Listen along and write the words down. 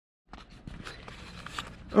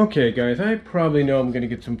Okay, guys, I probably know I'm going to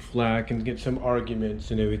get some flack and get some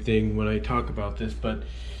arguments and everything when I talk about this, but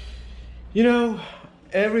you know,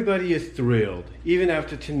 everybody is thrilled, even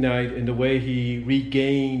after tonight and the way he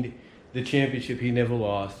regained the championship he never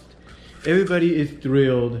lost. Everybody is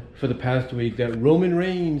thrilled for the past week that Roman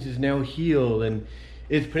Reigns is now heel, and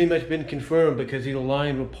it's pretty much been confirmed because he's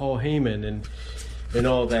aligned with Paul Heyman and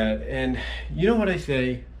all that. And you know what I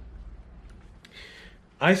say?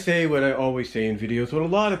 I say what I always say in videos, what a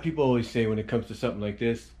lot of people always say when it comes to something like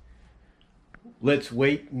this. Let's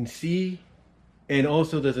wait and see. And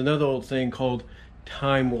also there's another old saying called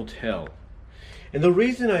time will tell. And the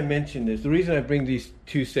reason I mention this, the reason I bring these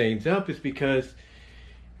two sayings up is because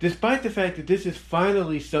despite the fact that this is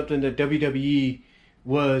finally something that WWE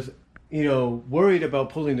was, worried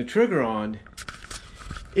about pulling the trigger on,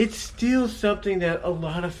 it's still something that a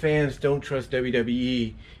lot of fans don't trust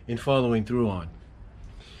WWE in following through on.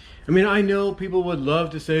 I mean, I know people would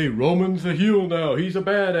love to say, Roman's a heel now, he's a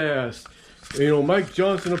badass. Mike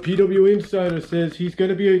Johnson of PW Insider says he's going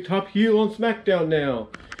to be a top heel on SmackDown now.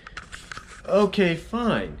 Okay,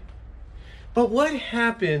 fine. But what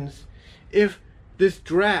happens if this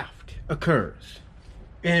draft occurs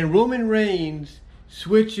and Roman Reigns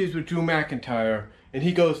switches with Drew McIntyre and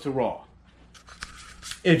he goes to Raw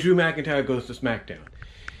and Drew McIntyre goes to SmackDown?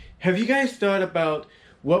 Have you guys thought about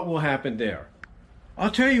what will happen there? I'll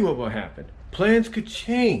tell you what will happen. Plans could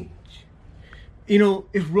change.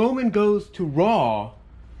 If Roman goes to Raw,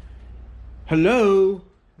 hello,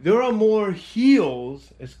 there are more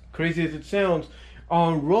heels, as crazy as it sounds,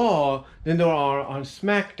 on Raw than there are on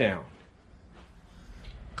SmackDown.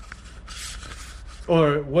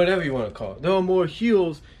 Or whatever you want to call it. There are more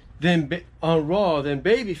heels on Raw than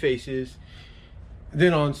baby faces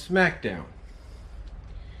than on SmackDown.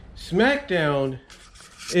 SmackDown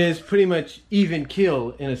is pretty much even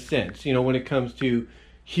kill in a sense, when it comes to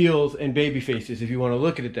heels and baby faces, if you want to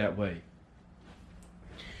look at it that way.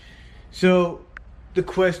 So the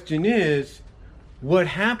question is, what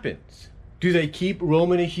happens? Do they keep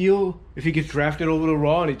Roman a heel if he gets drafted over to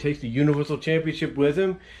Raw and he takes the Universal Championship with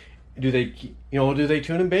him? Do they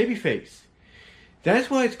turn him babyface? That's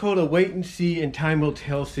why it's called a wait and see and time will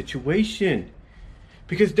tell situation.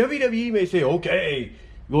 Because WWE may say, okay,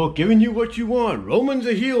 we're giving you what you want. Roman's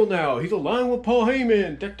a heel now. He's aligned with Paul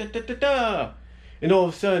Heyman. Da, da, da, da, da. And all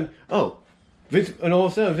of a sudden, Vince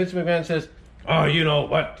McMahon says, oh, you know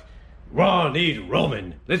what? Raw needs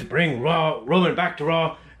Roman. Let's bring Roman back to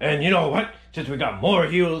Raw. And you know what? Since we got more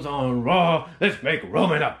heels on Raw, let's make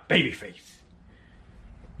Roman a babyface.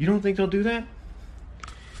 You don't think they'll do that?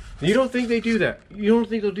 You don't think they do that? You don't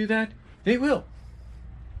think they'll do that? They will.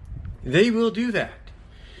 They will do that.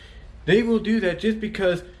 They will do that just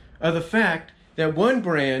because of the fact that one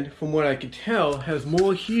brand, from what I can tell, has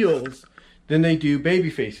more heels than they do baby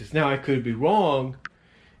faces. Now, I could be wrong,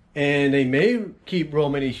 and they may keep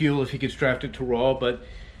Roman a heel if he gets drafted to Raw, but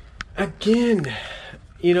again,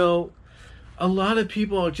 a lot of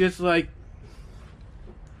people are just like,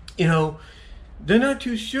 they're not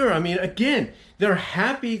too sure. I mean, again, they're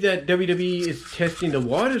happy that WWE is testing the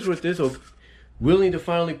waters with this, or willing to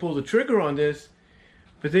finally pull the trigger on this,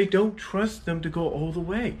 but they don't trust them to go all the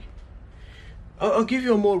way. I'll give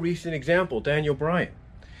you a more recent example, Daniel Bryan.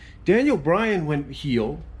 Daniel Bryan went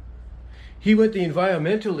heel. He went the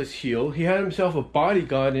environmentalist heel. He had himself a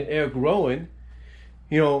bodyguard in Eric Rowan,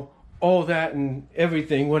 all that and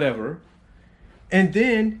everything, whatever. And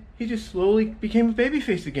then he just slowly became a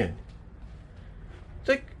babyface again. It's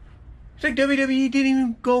like WWE didn't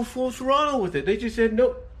even go full throttle with it. They just said,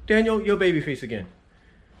 nope, Daniel, you're babyface again.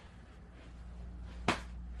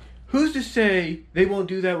 Who's to say they won't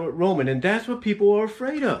do that with Roman? And that's what people are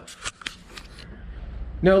afraid of.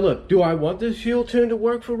 Now look, do I want this heel turn to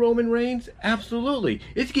work for Roman Reigns? Absolutely.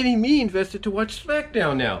 It's getting me invested to watch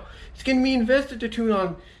SmackDown now. It's getting me invested to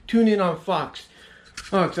tune in on Fox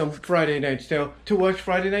on Friday nights to watch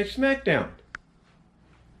Friday Night SmackDown.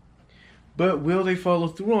 But will they follow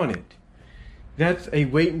through on it? That's a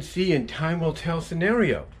wait and see and time will tell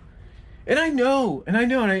scenario. And I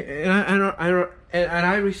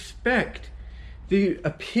respect the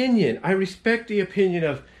opinion. I respect the opinion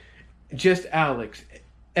of just Alex,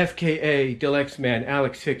 FKA, Deluxe Man,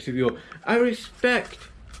 Alex Hicks of you. I respect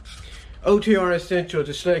OTR Essential,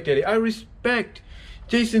 the Select Eddie. I respect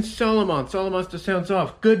Jason Solomon still sounds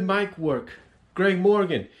off. Good mic work. Greg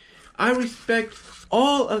Morgan. I respect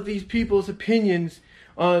all of these people's opinions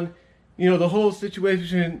on, the whole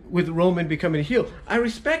situation with Roman becoming a heel. I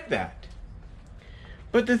respect that.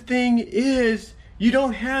 But the thing is, you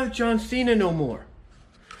don't have John Cena no more.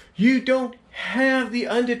 You don't have The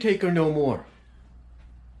Undertaker no more.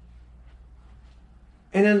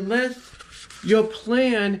 And unless your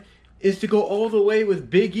plan is to go all the way with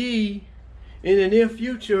Big E in the near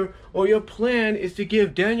future, or your plan is to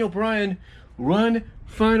give Daniel Bryan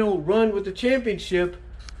final run with the championship,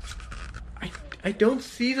 I don't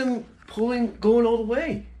see them going all the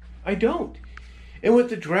way. I don't. And with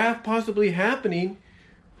the draft possibly happening,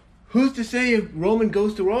 who's to say if Roman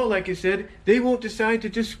goes to Raw, like I said, they won't decide to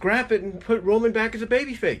just scrap it and put Roman back as a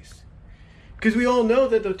babyface? Because we all know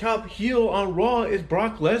that the top heel on Raw is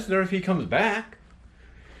Brock Lesnar if he comes back.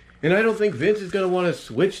 And I don't think Vince is going to want to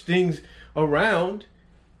switch things around.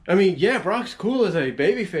 I mean, yeah, Brock's cool as a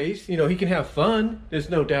babyface. You know, he can have fun. There's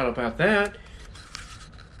no doubt about that.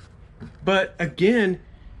 But again,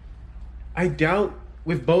 I doubt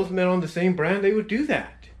with both men on the same brand they would do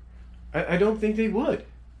that. I don't think they would.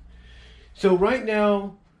 So right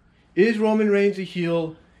now, is Roman Reigns a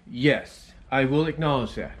heel? Yes, I will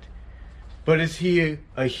acknowledge that. But is he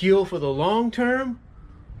a heel for the long term?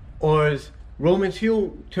 Or is Roman's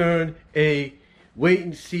heel turn a wait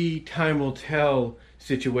and see, time will tell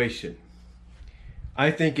situation? I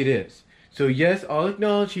think it is. So yes, I'll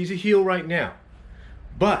acknowledge he's a heel right now.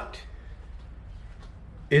 But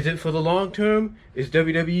is it for the long term? Is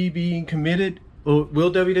WWE being committed? Or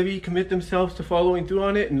will WWE commit themselves to following through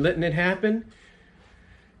on it and letting it happen?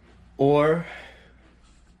 Or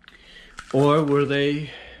will they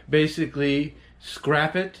basically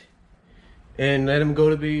scrap it and let him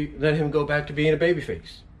go back to being a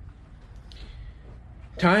babyface?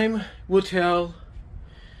 Time will tell,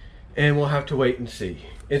 and we'll have to wait and see.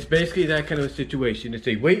 It's basically that kind of a situation. It's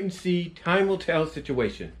a wait and see, time will tell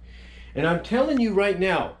situation. And I'm telling you right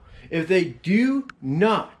now, if they do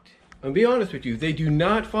not, I'll be honest with you, they do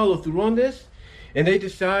not follow through on this, and they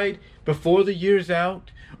decide before the year's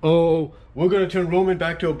out, oh, we're going to turn Roman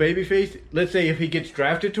back to a babyface, let's say if he gets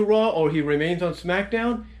drafted to Raw or he remains on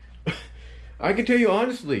SmackDown, I can tell you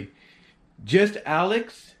honestly, just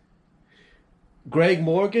Alex, Greg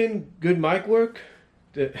Morgan, good mic work,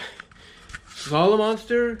 the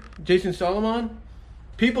Solomonster, Jason Solomon,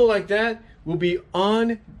 people like that will be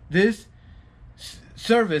on this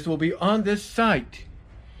service, will be on this site,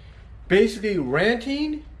 basically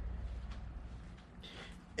ranting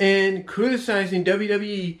and criticizing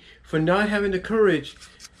WWE for not having the courage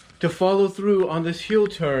to follow through on this heel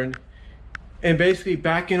turn and basically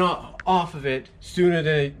backing off of it sooner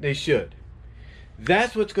than they should.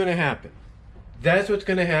 That's what's going to happen. That's what's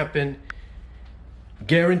going to happen,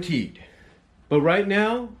 guaranteed. But right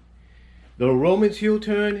now, the Roman's heel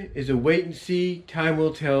turn is a wait and see, time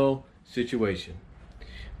will tell situation.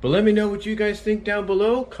 But let me know what you guys think down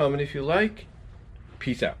below. Comment if you like.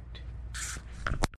 Peace out.